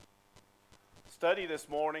study this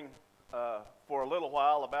morning for a little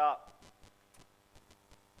while about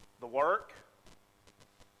the work.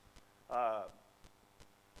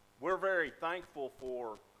 We're very thankful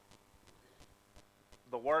for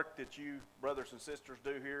the work that you brothers and sisters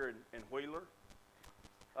do here in Wheeler.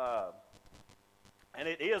 And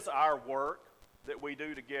it is our work that we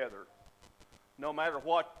do together, no matter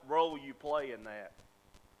what role you play in that.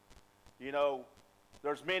 You know,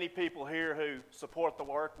 there's many people here who support the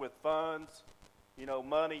work with funds,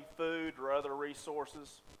 money, food, or other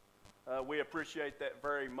resources. We appreciate that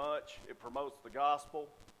very much. It promotes the gospel.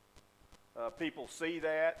 People see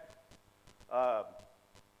that.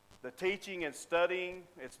 The teaching and studying,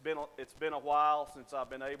 it's been a while since I've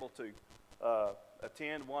been able to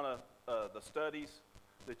attend one of the studies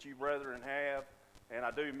that you brethren have, and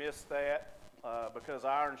I do miss that because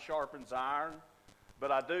iron sharpens iron.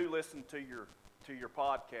 But I do listen to your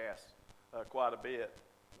podcast quite a bit.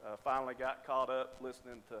 Finally got caught up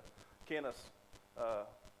listening to Kenneth's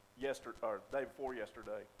day before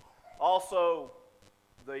yesterday. Also,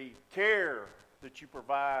 the care that you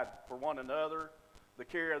provide for one another, the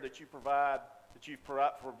care that you've provided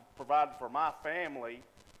for my family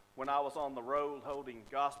when I was on the road holding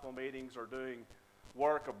gospel meetings or doing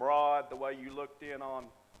work abroad, the way you looked in on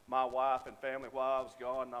my wife and family while I was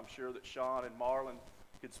gone, and I'm sure that Sean and Marlon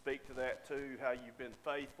could speak to that too, how you've been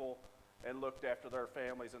faithful and looked after their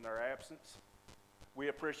families in their absence. We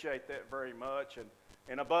appreciate that very much,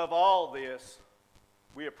 and above all this,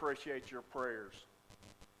 we appreciate your prayers.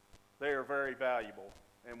 They are very valuable,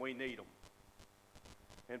 and we need them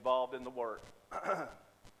involved in the work.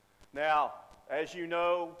 Now, as you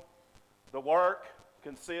know, the work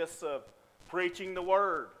consists of preaching the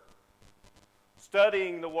Word,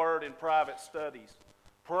 studying the Word in private studies,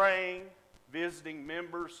 praying, visiting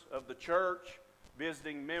members of the church,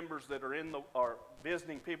 visiting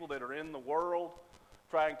visiting people that are in the world,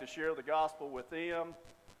 trying to share the gospel with them,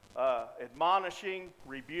 admonishing,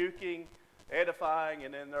 rebuking, edifying,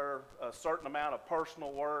 and then there's a certain amount of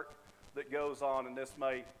personal work that goes on, and this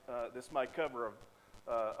may cover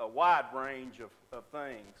a wide range of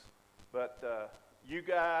things. But you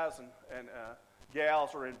guys and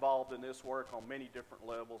gals are involved in this work on many different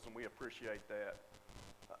levels, and we appreciate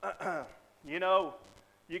that.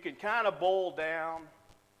 You can kind of boil down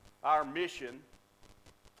our mission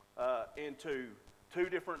into two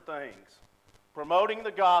different things: promoting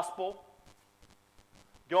the gospel,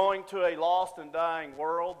 going to a lost and dying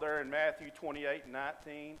world, there in Matthew 28 and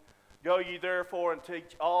 19. Go ye therefore and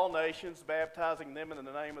teach all nations, baptizing them in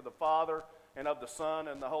the name of the Father and of the Son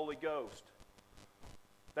and the Holy Ghost.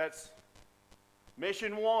 That's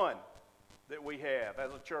mission one that we have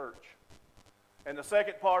as a church. And the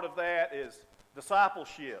second part of that is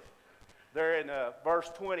discipleship. There in verse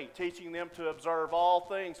 20, teaching them to observe all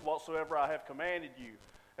things whatsoever I have commanded you.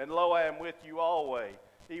 And lo, I am with you always,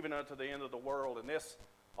 even unto the end of the world. And this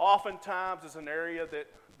oftentimes is an area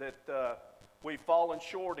that we've fallen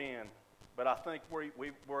short in. But I think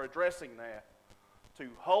we're addressing that, to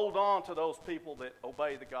hold on to those people that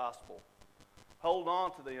obey the gospel. Hold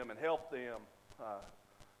on to them and help them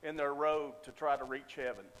in their road to try to reach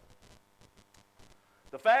heaven.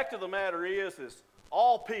 The fact of the matter is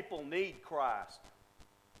all people need Christ.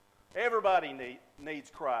 Everybody needs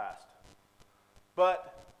Christ.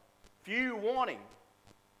 But few want Him.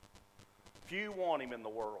 Few want Him in the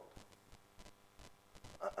world.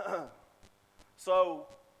 So,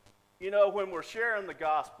 when we're sharing the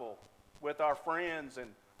gospel with our friends and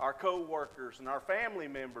our co-workers and our family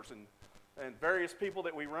members and various people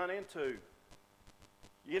that we run into,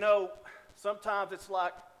 sometimes it's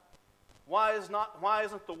like, why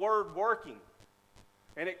isn't the Word working?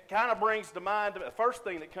 And it kind of brings to mind, the first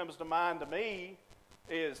thing that comes to mind to me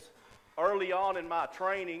is early on in my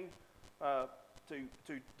training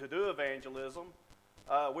to do evangelism,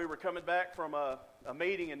 we were coming back from a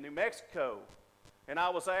meeting in New Mexico, and I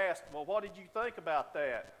was asked, well, what did you think about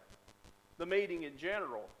that, the meeting in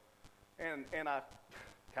general? And I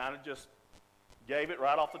kind of just gave it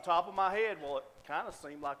right off the top of my head. Well, it kind of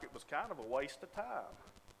seemed like it was kind of a waste of time.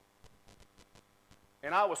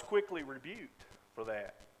 And I was quickly rebuked for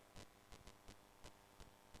that.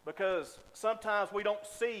 Because sometimes we don't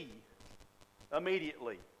see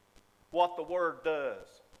immediately what the Word does.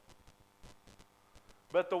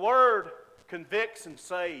 But the Word convicts and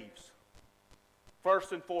saves,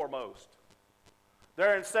 first and foremost.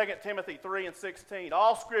 There in 2 Timothy 3 and 16,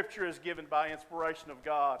 all Scripture is given by inspiration of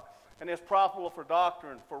God and is profitable for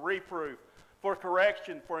doctrine, for reproof, for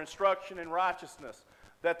correction, for instruction in righteousness,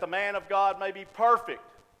 that the man of God may be perfect,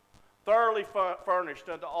 thoroughly furnished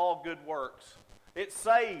unto all good works. It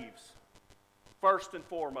saves, first and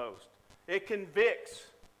foremost. It convicts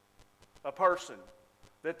a person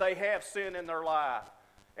that they have sin in their life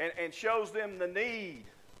and shows them the need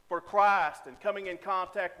for Christ and coming in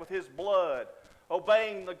contact with His blood,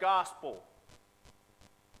 obeying the gospel.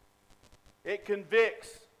 It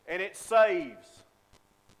convicts and it saves.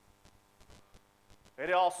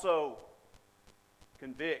 It also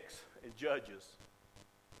convicts and judges.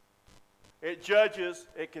 It judges,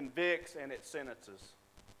 it convicts, and it sentences.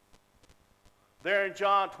 There in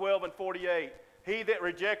John 12:48, he that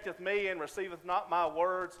rejecteth me and receiveth not my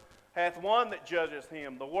words hath one that judgeth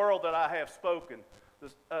him. The word that I have spoken,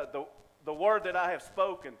 the word that I have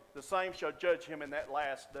spoken, the same shall judge him in that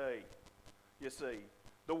last day. You see,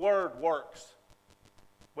 the word works.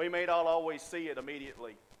 We may not always see it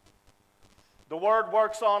immediately. The word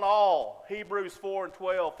works on all. Hebrews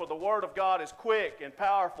 4:12, for the word of God is quick and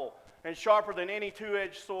powerful and sharper than any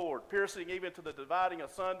two-edged sword, piercing even to the dividing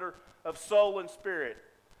asunder of soul and spirit,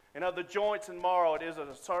 and of the joints and marrow. It is a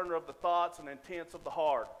discerner of the thoughts and intents of the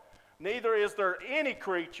heart. Neither is there any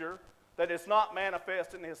creature that is not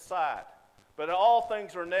manifest in His sight, but all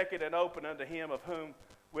things are naked and open unto Him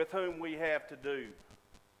with whom we have to do.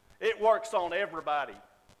 It works on everybody.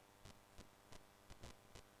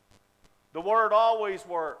 The word always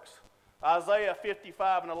works. Isaiah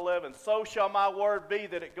 55:11, so shall my word be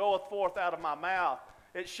that it goeth forth out of my mouth.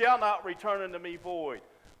 It shall not return unto me void,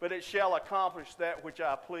 but it shall accomplish that which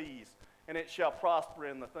I please, and it shall prosper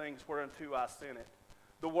in the things whereunto I sent it.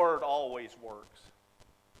 The word always works.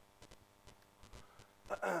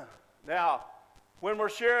 Now, when we're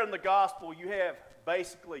sharing the gospel, you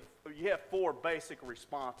have four basic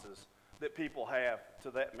responses that people have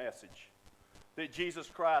to that message. That Jesus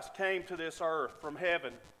Christ came to this earth from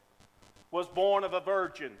heaven, was born of a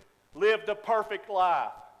virgin, lived a perfect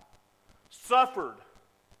life, suffered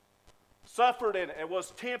and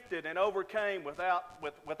was tempted and overcame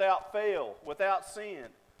without fail, without sin,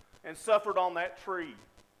 and suffered on that tree,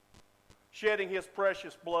 shedding His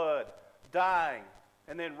precious blood, dying,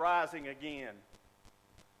 and then rising again.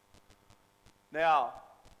 Now,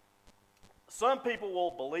 some people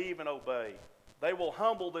will believe and obey. They will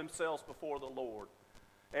humble themselves before the Lord.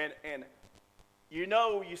 And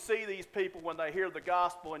you see these people when they hear the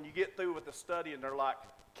gospel and you get through with the study and they're like,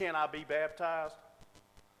 can I be baptized?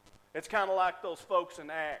 It's kind of like those folks in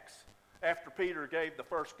Acts after Peter gave the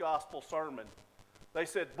first gospel sermon. They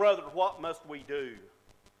said, brother, what must we do?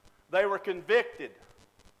 They were convicted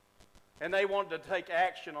and they wanted to take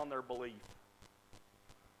action on their belief.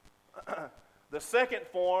 The second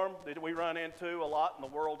form that we run into a lot in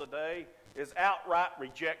the world today is outright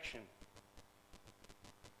rejection.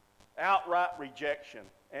 Outright rejection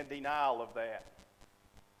and denial of that.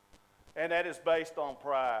 And that is based on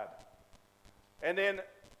pride. And then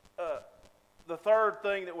the third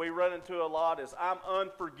thing that we run into a lot is I'm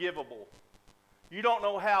unforgivable. You don't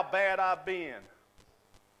know how bad I've been.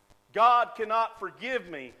 God cannot forgive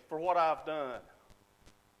me for what I've done.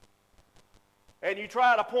 And you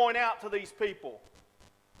try to point out to these people,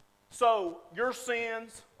 so your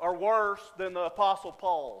sins are worse than the Apostle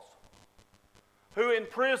Paul's, who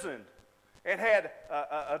imprisoned and had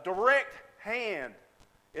a direct hand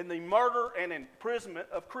in the murder and imprisonment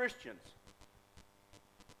of Christians.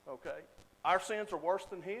 Okay? Our sins are worse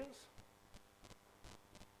than his?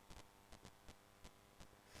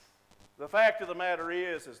 The fact of the matter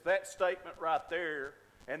is that statement right there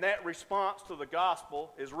and that response to the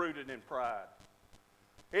gospel is rooted in pride.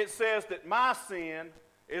 It says that my sin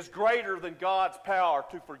is greater than God's power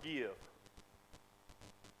to forgive.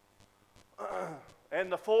 And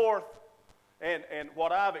the fourth, and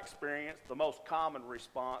what I've experienced, the most common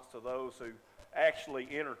response to those who actually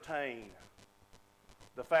entertain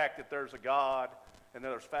the fact that there's a God and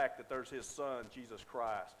there's the fact that there's His Son, Jesus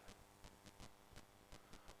Christ.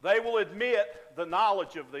 They will admit the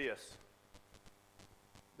knowledge of this,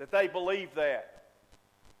 that they believe that,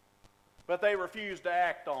 but they refuse to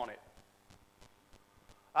act on it.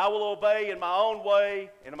 I will obey in my own way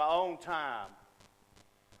and in my own time.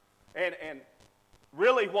 And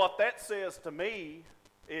really what that says to me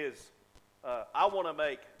is I want to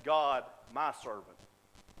make God my servant.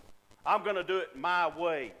 I'm going to do it my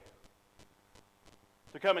way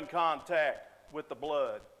to come in contact with the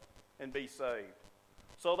blood and be saved.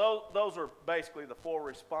 So those are basically the four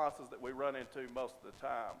responses that we run into most of the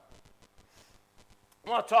time. I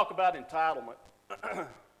want to talk about entitlement.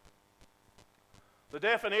 The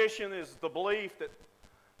definition is the belief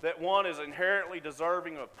that one is inherently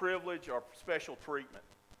deserving of privilege or special treatment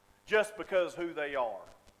just because who they are.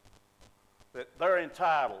 That they're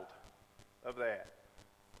entitled of that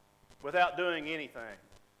without doing anything.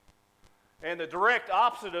 And the direct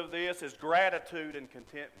opposite of this is gratitude and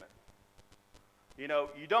contentment. You know,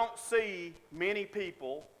 you don't see many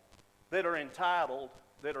people that are entitled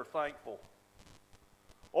that are thankful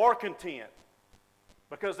or content,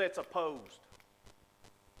 because that's opposed.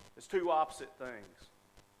 It's two opposite things.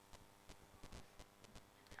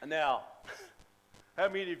 And now, how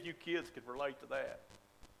many of you kids could relate to that?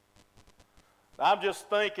 I'm just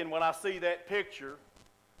thinking when I see that picture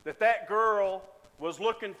that girl was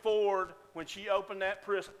looking forward when she opened that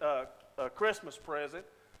Christmas present,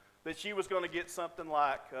 that she was going to get something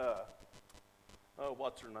like,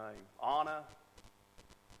 what's her name? Anna,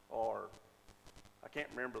 or I can't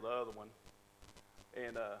remember the other one,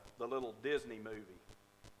 and the little Disney movie.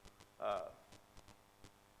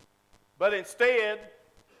 But instead,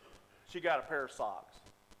 she got a pair of socks.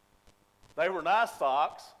 They were nice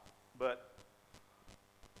socks, but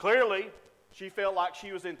clearly she felt like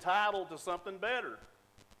she was entitled to something better.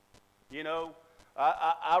 You know,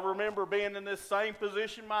 I remember being in this same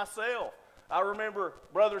position myself. I remember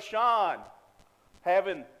Brother Sean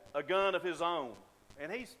having a gun of his own.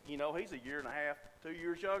 And he's a year and a half, 2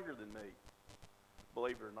 years younger than me,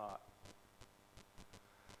 believe it or not.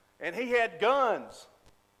 And he had guns,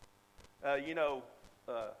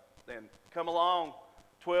 and come along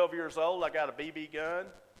 12 years old, I got a BB gun.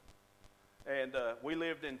 And we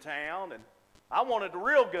lived in town, and I wanted a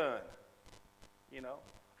real gun,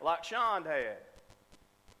 like Sean had.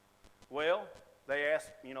 Well, they asked,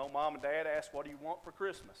 Mom and Dad asked, what do you want for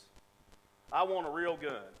Christmas? I want a real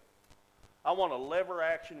gun. I want a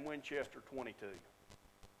lever-action Winchester 22.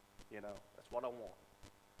 That's what I want.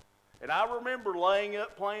 And I remember laying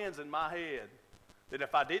up plans in my head that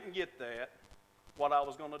if I didn't get that, what I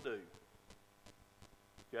was going to do.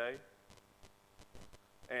 Okay?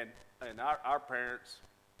 And our parents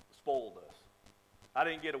spoiled us. I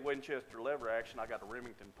didn't get a Winchester lever action. I got a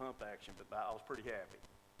Remington pump action, but I was pretty happy.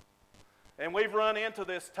 And we've run into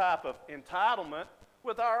this type of entitlement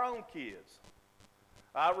with our own kids.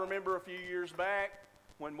 I remember a few years back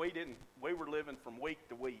when we were living from week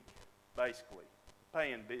to week, basically,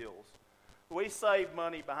 paying bills. We saved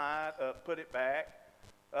money behind, put it back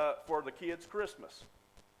for the kids' Christmas,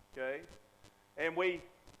 okay? And we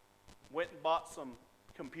went and bought some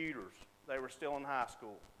computers. They were still in high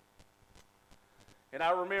school. And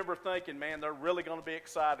I remember thinking, man, they're really going to be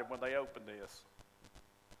excited when they open this.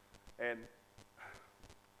 And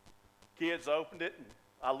kids opened it, and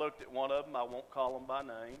I looked at one of them. I won't call them by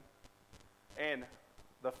name. And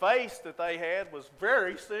the face that they had was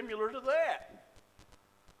very similar to that.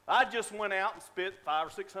 I just went out and spent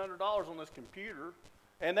 $500 or $600 on this computer,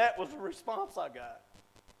 and that was the response I got.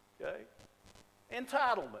 Okay?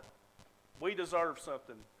 Entitlement. We deserve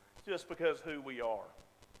something just because of who we are.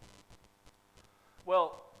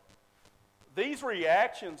 Well, these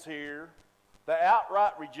reactions here, the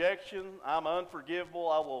outright rejection, I'm unforgivable,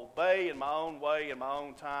 I will obey in my own way, in my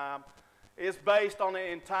own time, is based on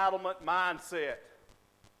an entitlement mindset.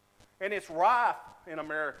 And it's rife in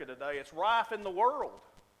America today. It's rife in the world.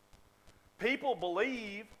 People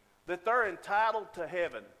believe that they're entitled to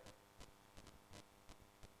heaven,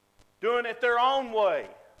 doing it their own way,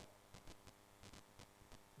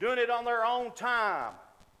 doing it on their own time,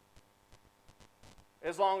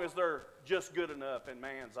 as long as they're just good enough in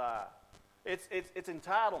man's eye. It's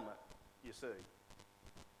entitlement, you see.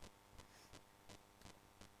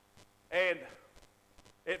 And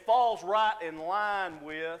it falls right in line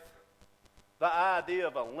with the idea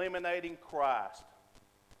of eliminating Christ.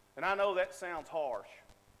 And I know that sounds harsh,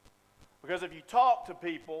 because if you talk to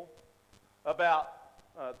people about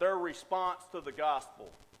their response to the gospel,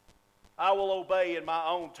 I will obey in my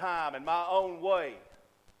own time, in my own way.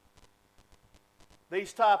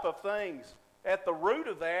 These type of things, at the root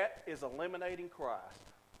of that is eliminating Christ.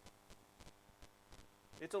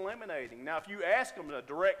 It's eliminating. Now, if you ask them a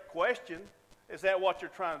direct question, is that what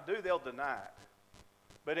you're trying to do? They'll deny it.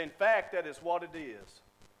 But in fact, that is what it is.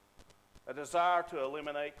 A desire to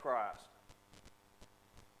eliminate Christ.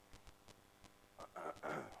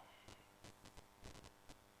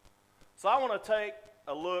 So I want to take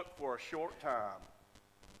a look for a short time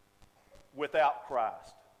without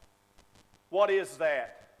Christ. What is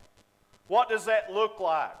that? What does that look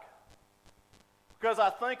like? Because I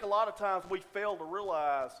think a lot of times we fail to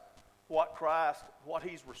realize what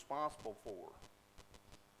He's responsible for.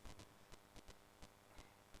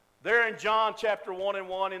 There in John chapter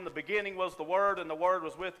 1:1, in the beginning was the Word, and the Word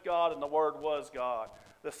was with God, and the Word was God.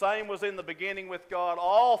 The same was in the beginning with God.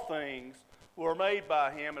 All things were made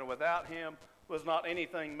by Him, and without Him was not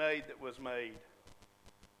anything made that was made.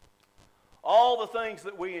 All the things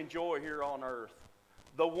that we enjoy here on earth,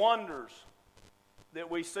 the wonders that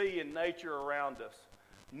we see in nature around us,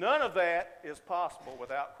 none of that is possible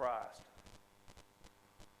without Christ.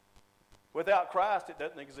 Without Christ, it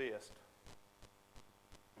doesn't exist.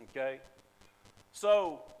 Okay?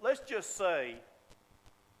 So let's just say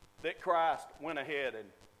that Christ went ahead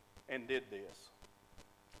and did this,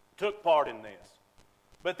 took part in this,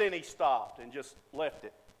 but then he stopped and just left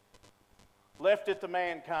it. Left it to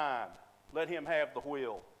mankind. Let him have the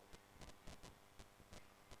wheel.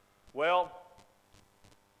 Well,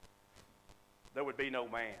 there would be no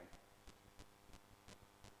man.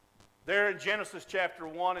 There in Genesis chapter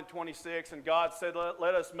 1 and 26, and God said,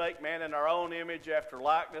 let us make man in our own image after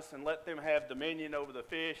likeness, and let them have dominion over the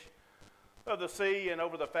fish of the sea, and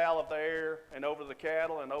over the fowl of the air, and over the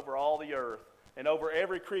cattle, and over all the earth, and over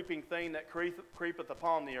every creeping thing that creepeth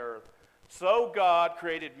upon the earth. So God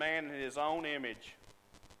created man in his own image.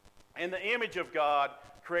 In the image of God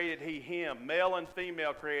created he him. Male and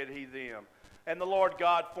female created he them. And the Lord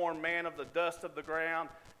God formed man of the dust of the ground,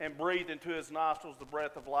 and breathed into his nostrils the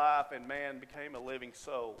breath of life, and man became a living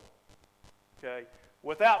soul. Okay?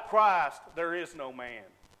 Without Christ, there is no man.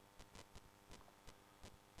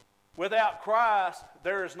 Without Christ,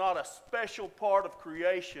 there is not a special part of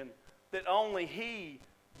creation that only he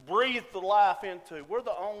breathed the life into. We're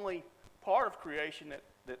the only part of creation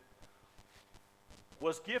that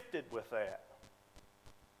was gifted with that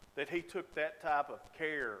he took that type of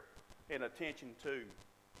care and attention to.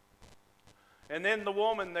 And then the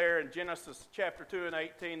woman there in Genesis chapter 2 and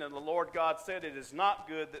 18, and the Lord God said, it is not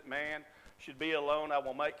good that man should be alone. I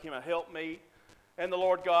will make him a helpmeet. And the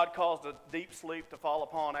Lord God caused a deep sleep to fall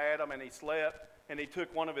upon Adam, and he slept. And he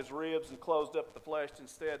took one of his ribs and closed up the flesh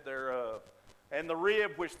instead thereof. And the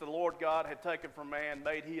rib which the Lord God had taken from man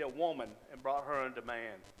made he a woman, and brought her unto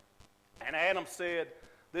man. And Adam said,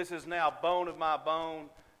 this is now bone of my bone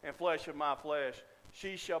and flesh of my flesh.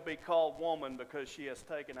 She shall be called woman, because she has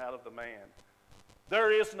taken out of the man. There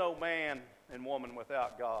is no man and woman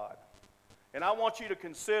without God. And I want you to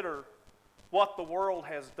consider what the world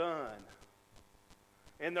has done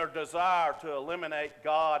in their desire to eliminate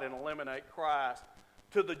God and eliminate Christ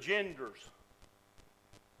to the genders.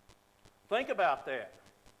 Think about that.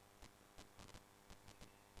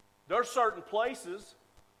 There are certain places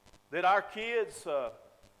that our kids,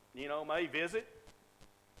 may visit,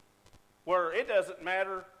 where it doesn't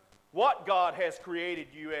matter what God has created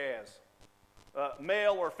you as,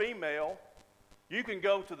 male or female. You can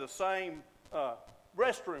go to the same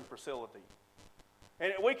restroom facility.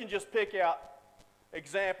 And we can just pick out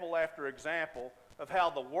example after example of how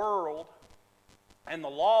the world and the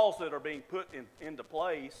laws that are being put into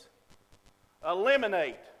place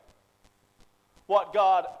eliminate what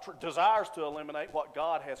God desires to eliminate, what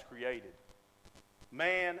God has created.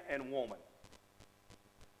 Man and woman.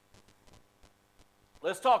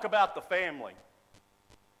 Let's talk about the family.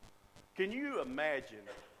 Can you imagine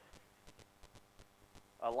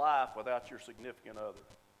a life without your significant other?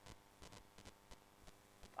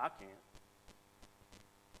 I can't.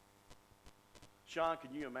 Sean,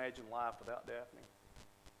 can you imagine life without Daphne?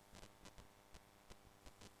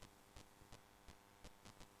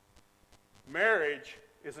 Marriage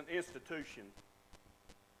is an institution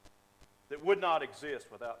that would not exist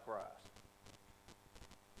without Christ.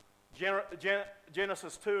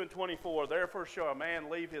 Genesis 2 and 24, therefore shall a man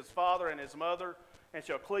leave his father and his mother, and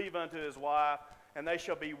shall cleave unto his wife, and they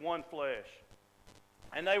shall be one flesh.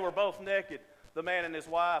 And they were both naked, the man and his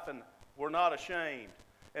wife, and were not ashamed.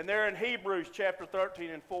 And there in Hebrews chapter 13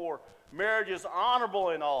 and 4, marriage is honorable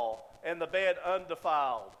in all, and the bed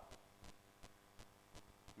undefiled.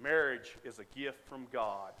 Marriage is a gift from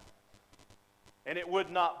God. And it would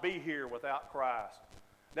not be here without Christ.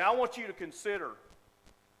 Now I want you to consider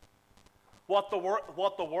what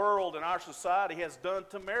the world and our society has done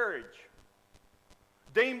to marriage.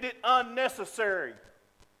 Deemed it unnecessary.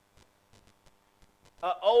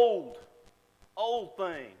 An old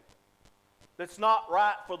thing that's not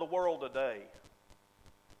right for the world today.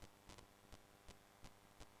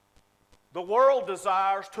 The world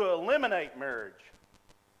desires to eliminate marriage.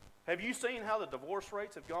 Have you seen how the divorce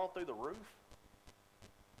rates have gone through the roof?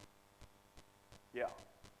 Yeah.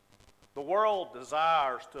 The world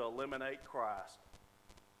desires to eliminate Christ.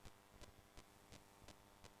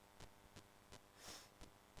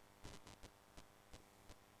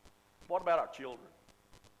 What about our children?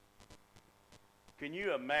 Can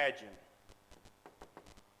you imagine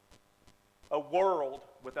a world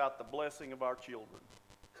without the blessing of our children?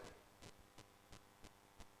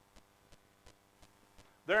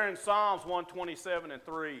 There in Psalms 127 and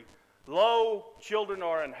 3, lo, children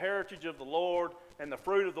are an heritage of the Lord, and the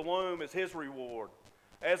fruit of the womb is his reward.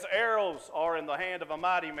 As arrows are in the hand of a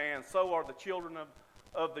mighty man, so are the children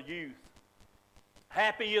of the youth.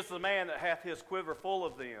 Happy is the man that hath his quiver full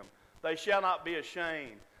of them. They shall not be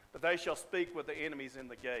ashamed. but they shall speak with the enemies in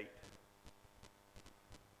the gate.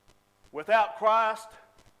 Without Christ,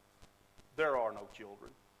 there are no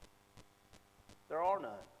children. There are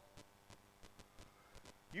none.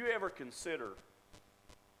 You ever consider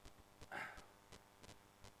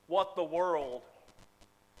what the world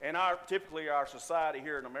and typically our society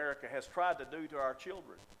here in America has tried to do to our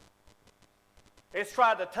children? It's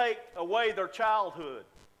tried to take away their childhood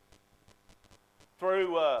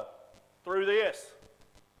through this,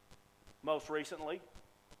 most recently.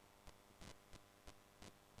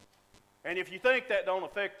 And if you think that don't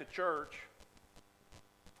affect the church,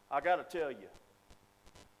 I got to tell you,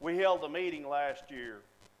 we held a meeting last year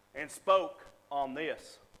and spoke on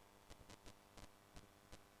this.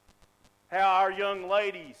 How our young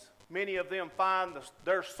ladies, many of them find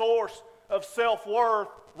their source of self-worth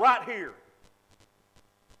right here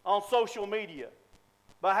on social media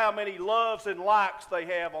by how many loves and likes they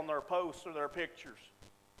have on their posts or their pictures.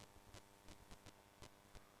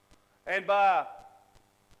 And by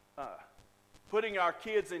putting our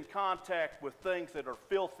kids in contact with things that are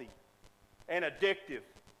filthy and addictive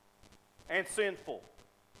and sinful.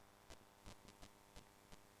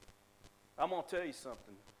 I'm going to tell you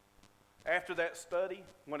something. After that study,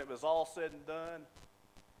 when it was all said and done,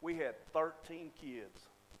 we had 13 kids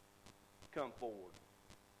come forward.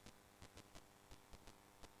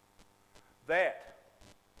 That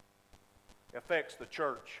affects the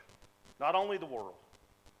church, not only the world.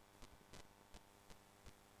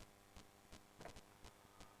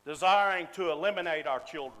 Desiring to eliminate our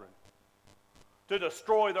children, to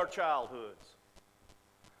destroy their childhoods.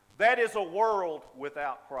 That is a world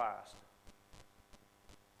without Christ.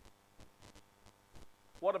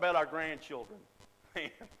 What about our grandchildren? Man,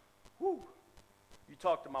 whew. You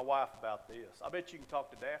talk to my wife about this. I bet you can talk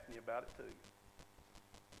to Daphne about it too.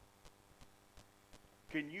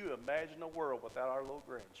 Can you imagine a world without our little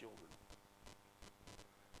grandchildren?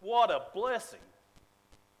 What a blessing.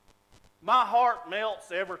 My heart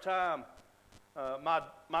melts every time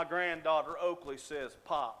my granddaughter Oakley says,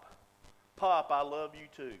 Pop, I love you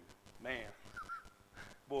too. Man,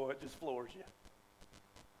 boy, it just floors you.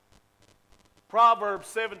 Proverbs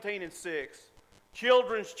 17:6.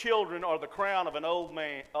 Children's children are the crown of old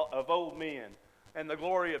men, and the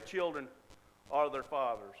glory of children are their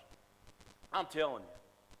fathers. I'm telling you,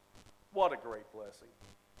 what a great blessing.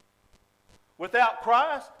 Without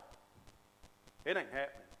Christ, it ain't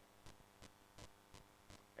happening.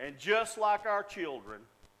 And just like our children,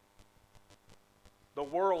 the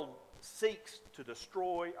world seeks to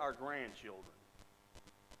destroy our grandchildren.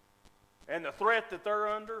 And the threat that they're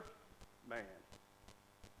under, man,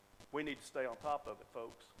 we need to stay on top of it,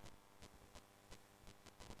 folks.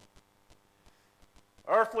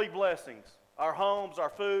 Earthly blessings, our homes, our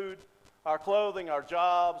food, our clothing, our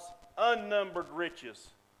jobs, unnumbered riches.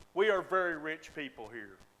 We are very rich people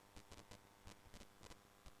here.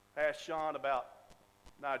 Ask Sean about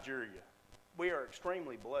Nigeria. We are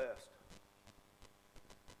extremely blessed.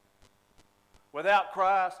 Without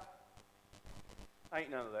Christ,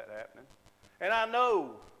 ain't none of that happening. And I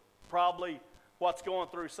know probably what's going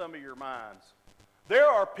through some of your minds. There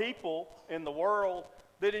are people in the world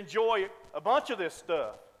that enjoy a bunch of this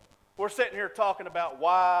stuff. We're sitting here talking about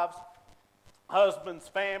wives, husbands,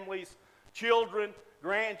 families, children,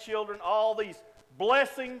 grandchildren, all these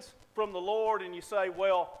blessings from the Lord, and you say,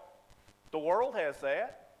 well, the world has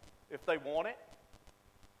that if they want it.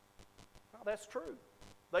 No, that's true.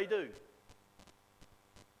 They do.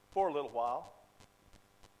 For a little while.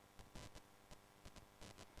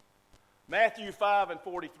 Matthew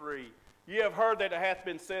 5:43. You have heard that it hath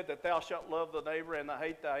been said that thou shalt love thy neighbor and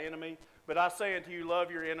hate thy enemy. But I say unto you,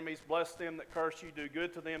 love your enemies, bless them that curse you, do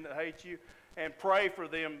good to them that hate you, and pray for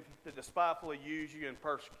them that despitefully use you and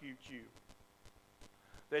persecute you,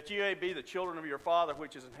 that ye may be the children of your Father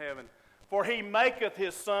which is in heaven. For he maketh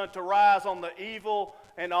his sun to rise on the evil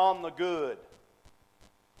and on the good,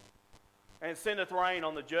 and sendeth rain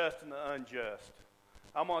on the just and the unjust.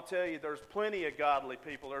 I'm going to tell you, there's plenty of godly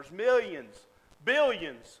people. There's millions,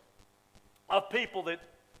 billions of people that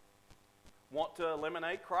want to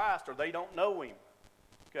eliminate Christ, or they don't know him,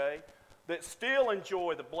 okay, that still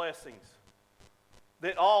enjoy the blessings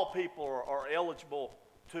that all people are eligible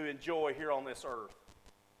to enjoy here on this earth.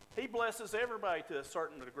 He blesses everybody to a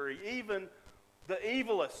certain degree, even the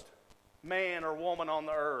evilest man or woman on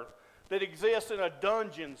the earth that exists in a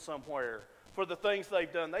dungeon somewhere for the things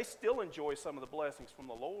they've done. They still enjoy some of the blessings from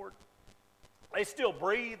the Lord. They still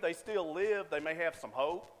breathe. They still live. They may have some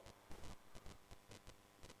hope.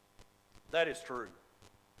 That is true.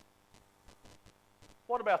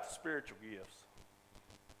 What about the spiritual gifts?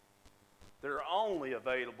 They're only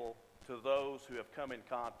available to those who have come in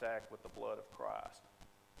contact with the blood of Christ.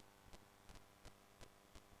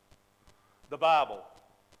 The Bible.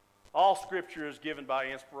 All Scripture is given by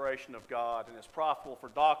inspiration of God and is profitable for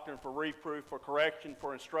doctrine, for reproof, for correction,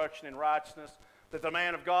 for instruction in righteousness, that the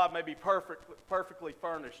man of God may be perfectly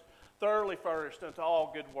furnished, thoroughly furnished unto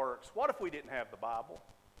all good works. What if we didn't have the Bible?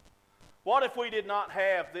 What if we did not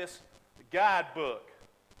have this guidebook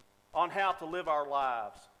on how to live our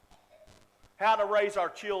lives, how to raise our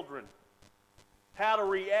children, how to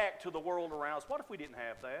react to the world around us? What if we didn't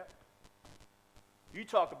have that? You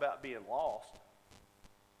talk about being lost.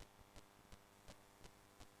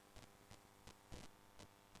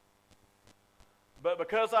 But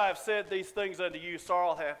because I have said these things unto you,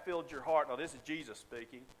 sorrow hath filled your heart. Now this is Jesus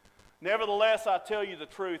speaking. Nevertheless, I tell you the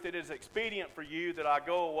truth. It is expedient for you that I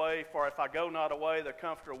go away, for if I go not away, the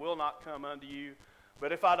Comforter will not come unto you.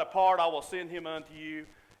 But if I depart, I will send him unto you.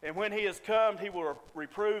 And when he is come, he will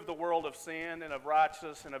reprove the world of sin and of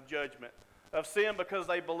righteousness and of judgment. Of sin, because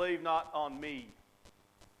they believe not on me.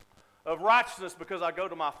 Of righteousness, because I go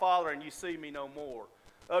to my Father and you see me no more.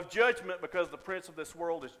 Of judgment, because the prince of this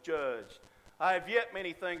world is judged. I have yet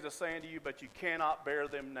many things to say unto you, but you cannot bear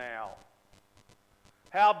them now.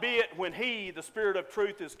 Howbeit, when he, the Spirit of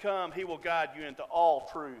truth, is come, he will guide you into all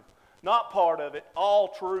truth. Not part of it, all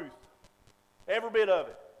truth. Every bit of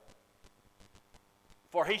it.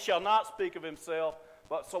 For he shall not speak of himself,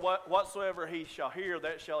 but so whatsoever he shall hear,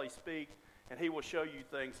 that shall he speak, and he will show you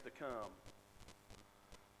things to come.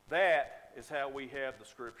 That is how we have the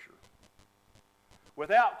Scripture.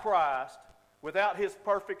 Without Christ, without his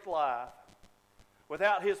perfect life,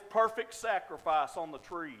 without his perfect sacrifice on the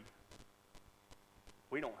tree,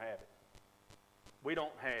 we don't have it. We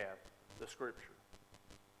don't have the Scripture.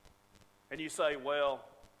 And you say, well,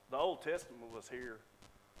 the Old Testament was here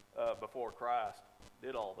before Christ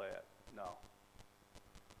did all that. No.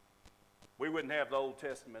 We wouldn't have the Old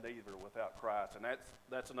Testament either without Christ. And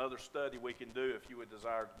that's another study we can do if you would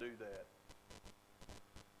desire to do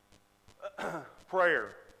that.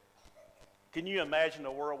 Prayer. Can you imagine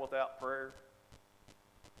a world without prayer?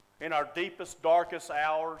 In our deepest, darkest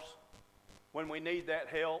hours, when we need that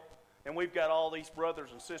help, and we've got all these brothers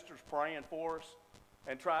and sisters praying for us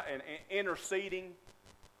and interceding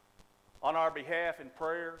on our behalf in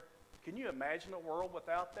prayer. Can you imagine a world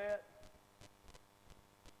without that?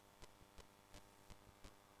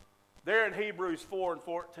 There in Hebrews 4 and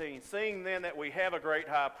 14, seeing then that we have a great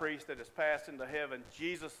high priest that has passed into heaven,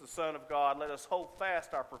 Jesus the Son of God, let us hold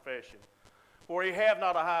fast our profession. For we have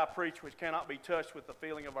not a high priest which cannot be touched with the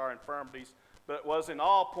feeling of our infirmities, but was in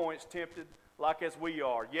all points tempted like as we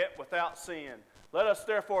are, yet without sin. Let us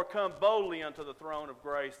therefore come boldly unto the throne of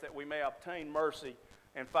grace, that we may obtain mercy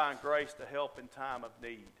and find grace to help in time of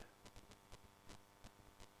need.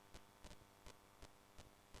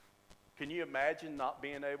 Can you imagine not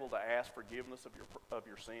being able to ask forgiveness of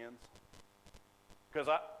your sins? Because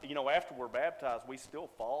after we're baptized, we still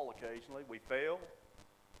fall occasionally. We fail.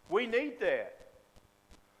 We need that.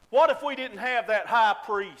 What if we didn't have that high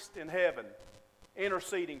priest in heaven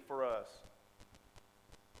interceding for us?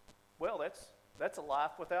 Well, that's a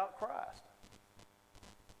life without Christ.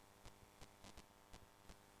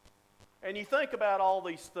 And you think about all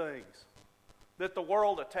these things that the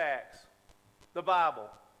world attacks, the Bible.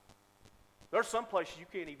 There's some places you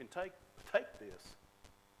can't even take this,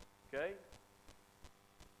 okay?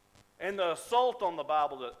 And the assault on the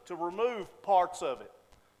Bible to remove parts of it,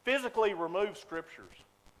 physically remove scriptures.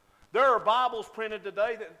 There are Bibles printed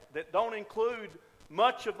today that don't include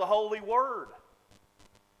much of the Holy Word.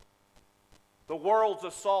 The world's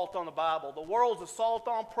assault on the Bible, the world's assault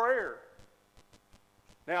on prayer.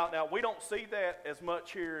 Now we don't see that as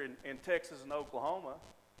much here in Texas and Oklahoma,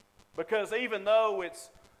 because even though it's,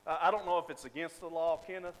 I don't know if it's against the law,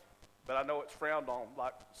 Kenneth, but I know it's frowned on,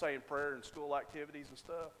 like saying prayer in school activities and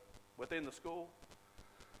stuff within the school.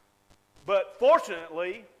 But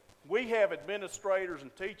fortunately, we have administrators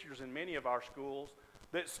and teachers in many of our schools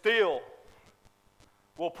that still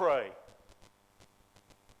will pray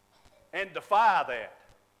and defy that,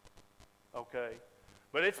 okay?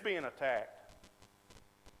 But it's being attacked.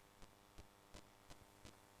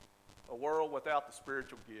 A world without the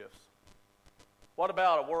spiritual gifts. What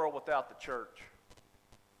about a world without the church?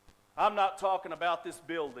 I'm not talking about this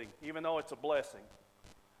building, even though it's a blessing.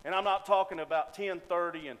 And I'm not talking about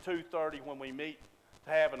 10:30 and 2:30 when we meet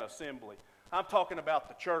to have an assembly. I'm talking about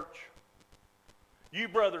the church. You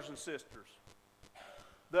brothers and sisters,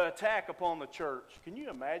 the attack upon the church. Can you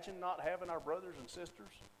imagine not having our brothers and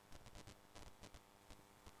sisters?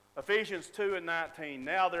 Ephesians 2 and 19,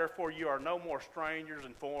 now therefore you are no more strangers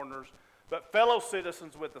and foreigners, but fellow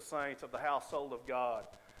citizens with the saints of the household of God,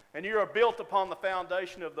 And you are built upon the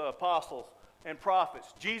foundation of the apostles and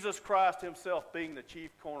prophets, Jesus Christ himself being the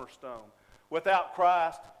chief cornerstone. Without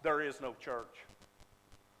Christ, there is no church.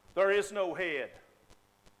 There is no head.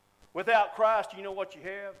 Without Christ, you know what you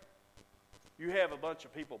have? You have a bunch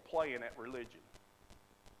of people playing at religion.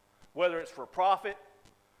 Whether it's for profit,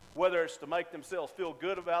 whether it's to make themselves feel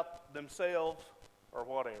good about themselves, or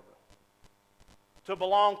whatever. To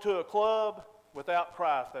belong to a club, without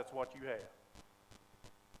Christ, that's what you have.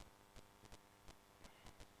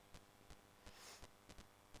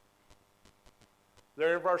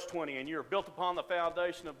 There in verse 20, and you are built upon the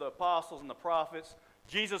foundation of the apostles and the prophets,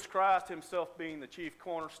 Jesus Christ himself being the chief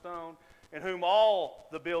cornerstone, in whom all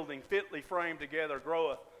the building fitly framed together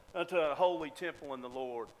groweth unto a holy temple in the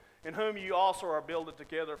Lord, in whom you also are builded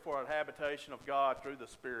together for an habitation of God through the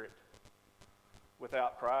Spirit.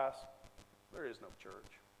 Without Christ, there is no church.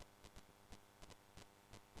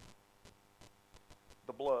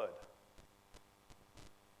 The blood.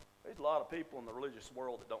 There's a lot of people in the religious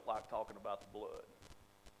world that don't like talking about the blood.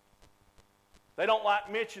 They don't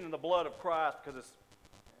like mentioning the blood of Christ because it's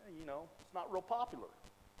not real popular.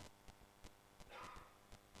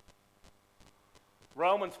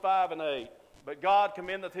 Romans 5:8. But God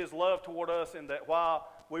commendeth his love toward us in that while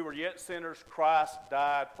we were yet sinners, Christ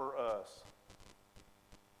died for us.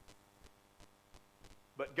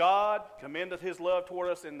 But God commendeth his love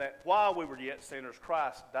toward us in that while we were yet sinners,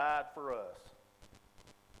 Christ died for us.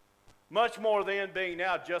 Much more then, being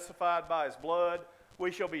now justified by his blood,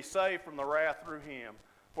 we shall be saved from the wrath through him.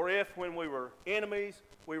 For if, when we were enemies,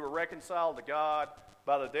 we were reconciled to God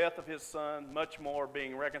by the death of his Son, much more,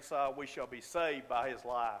 being reconciled, we shall be saved by his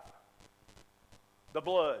life. The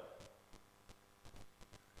blood.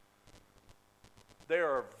 There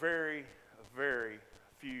are very, very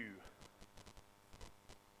few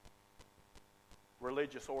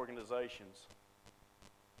religious organizations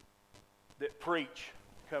that preach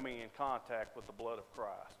coming in contact with the blood of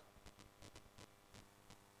Christ.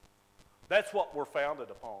 That's what we're founded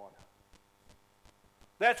upon.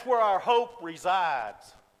 That's where our hope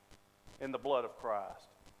resides, in the blood of Christ.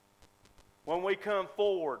 When we come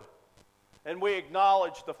forward and we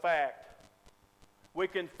acknowledge the fact, we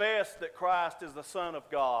confess that Christ is the Son of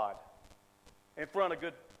God in front of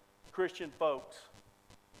good Christian folks.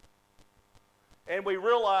 And we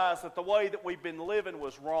realize that the way that we've been living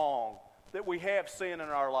was wrong, that we have sin in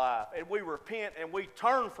our life, and we repent and we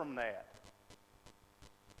turn from that.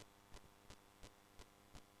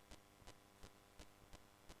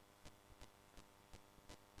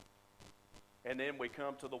 And then we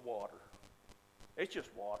come to the water. It's just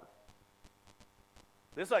water.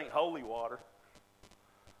 This ain't holy water.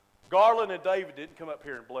 Garland and David didn't come up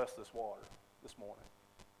here and bless this water this morning.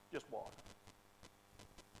 Just water.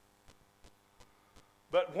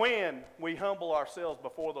 But when we humble ourselves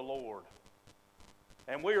before the Lord,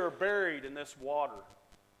 and we are buried in this water,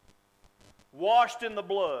 washed in the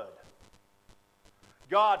blood,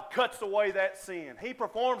 God cuts away that sin. He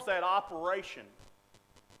performs that operation.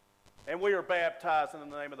 And we are baptized in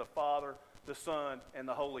the name of the Father, the Son, and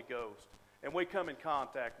the Holy Ghost. And we come in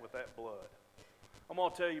contact with that blood. I'm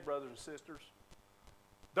going to tell you, brothers and sisters,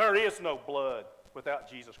 there is no blood without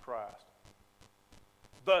Jesus Christ.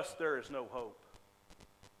 Thus, there is no hope.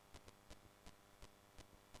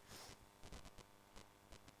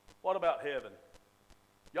 What about heaven?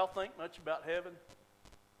 Y'all think much about heaven?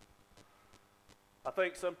 I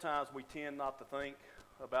think sometimes we tend not to think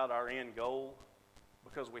about our end goal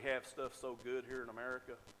because we have stuff so good here in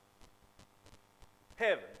America.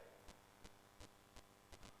 Heaven.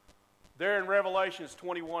 There in Revelations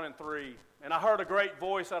 21:3, and I heard a great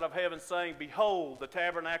voice out of heaven saying, Behold, the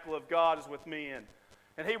tabernacle of God is with men,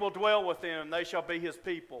 and he will dwell with them, and they shall be his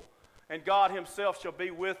people. And God himself shall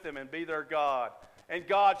be with them and be their God. And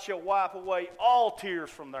God shall wipe away all tears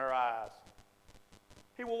from their eyes.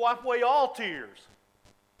 He will wipe away all tears.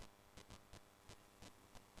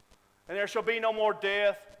 And there shall be no more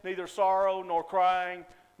death, neither sorrow nor crying,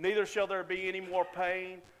 neither shall there be any more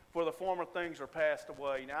pain, for the former things are passed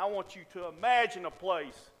away. Now I want you to imagine a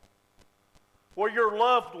place where your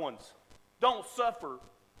loved ones don't suffer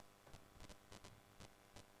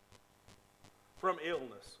from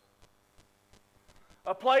illness.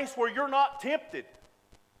 A place where you're not tempted.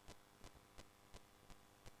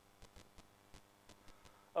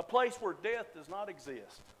 A place where death does not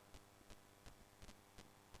exist.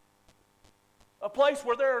 A place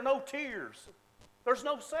where there are no tears. There's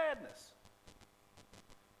no sadness.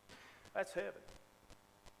 That's heaven.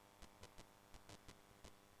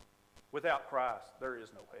 Without Christ, there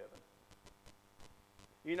is no heaven.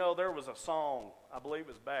 You know, there was a song, I believe it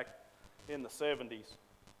was back in the 70s,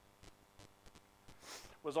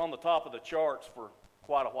 was on the top of the charts for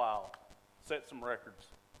quite a while, set some records.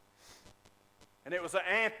 And it was an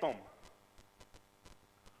anthem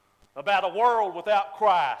about a world without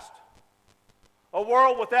Christ, a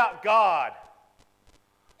world without God,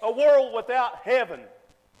 a world without heaven,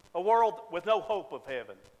 a world with no hope of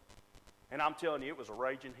heaven. And I'm telling you, it was a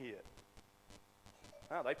raging hit.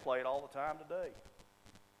 Now, they play it all the time today.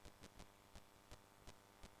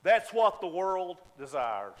 That's what the world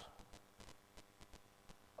desires.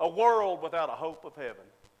 A world without a hope of heaven.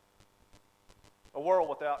 A world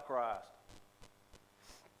without Christ.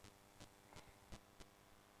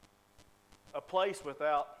 A place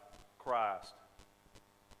without Christ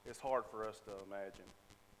is hard for us to imagine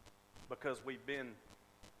because we've been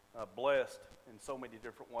blessed in so many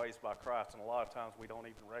different ways by Christ, and a lot of times we don't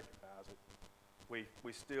even recognize it.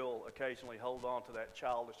 We still occasionally hold on to that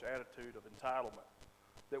childish attitude of entitlement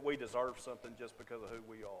that we deserve something just because of who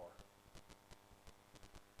we are.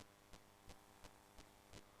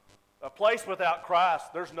 A place without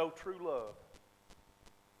Christ, there's no true love.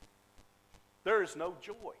 There is no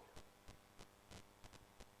joy.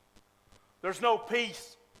 There's no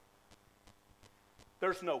peace.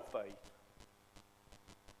 There's no faith.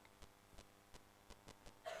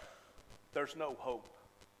 There's no hope.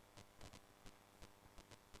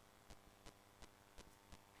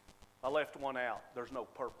 I left one out. There's no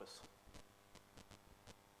purpose.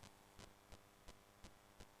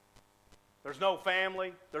 There's no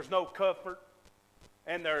family. There's no comfort.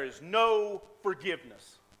 And there is no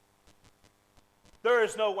forgiveness. There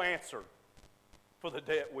is no answer for the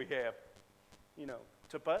debt we have,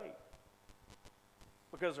 to pay.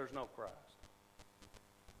 Because there's no Christ.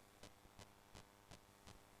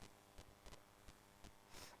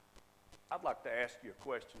 I'd like to ask you a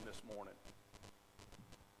question this morning.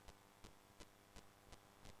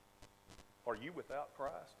 Are you without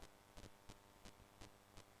Christ?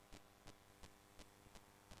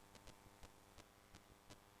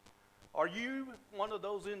 Are you one of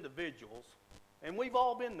those individuals, and we've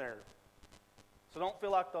all been there, so don't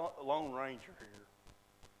feel like the Lone Ranger here,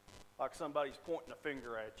 like somebody's pointing a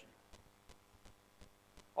finger at you.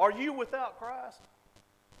 Are you without Christ?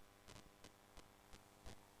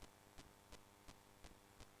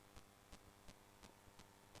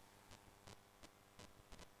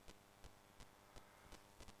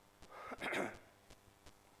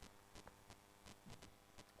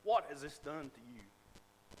 What has this done to you?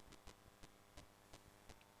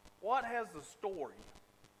 What has the story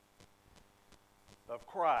of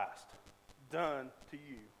Christ done to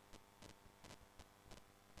you?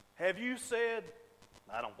 Have you said,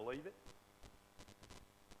 I don't believe it?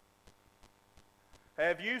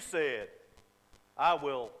 Have you said, I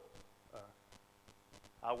will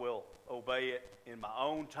obey it in my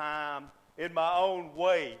own time, in my own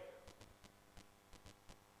way?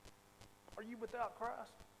 Are you without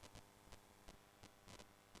Christ?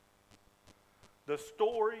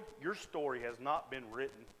 Your story has not been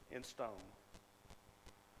written in stone.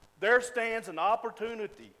 There stands an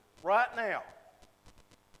opportunity right now.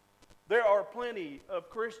 There are plenty of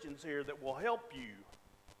Christians here that will help you.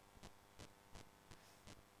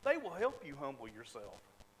 They will help you humble yourself.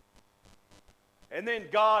 And then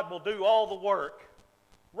God will do all the work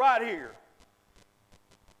right here.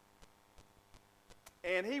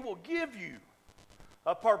 And He will give you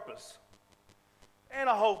a purpose and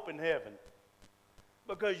a hope in heaven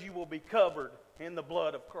because you will be covered in the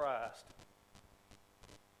blood of Christ.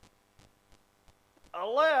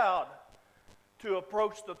 Allowed to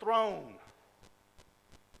approach the throne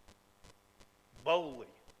boldly.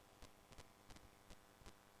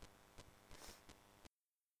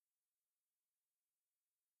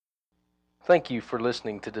 Thank you for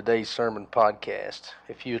listening to today's sermon podcast.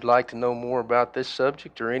 If you'd like to know more about this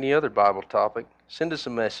subject or any other Bible topic, send us a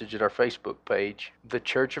message at our Facebook page, The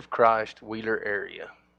Church of Christ, Wheeler Area.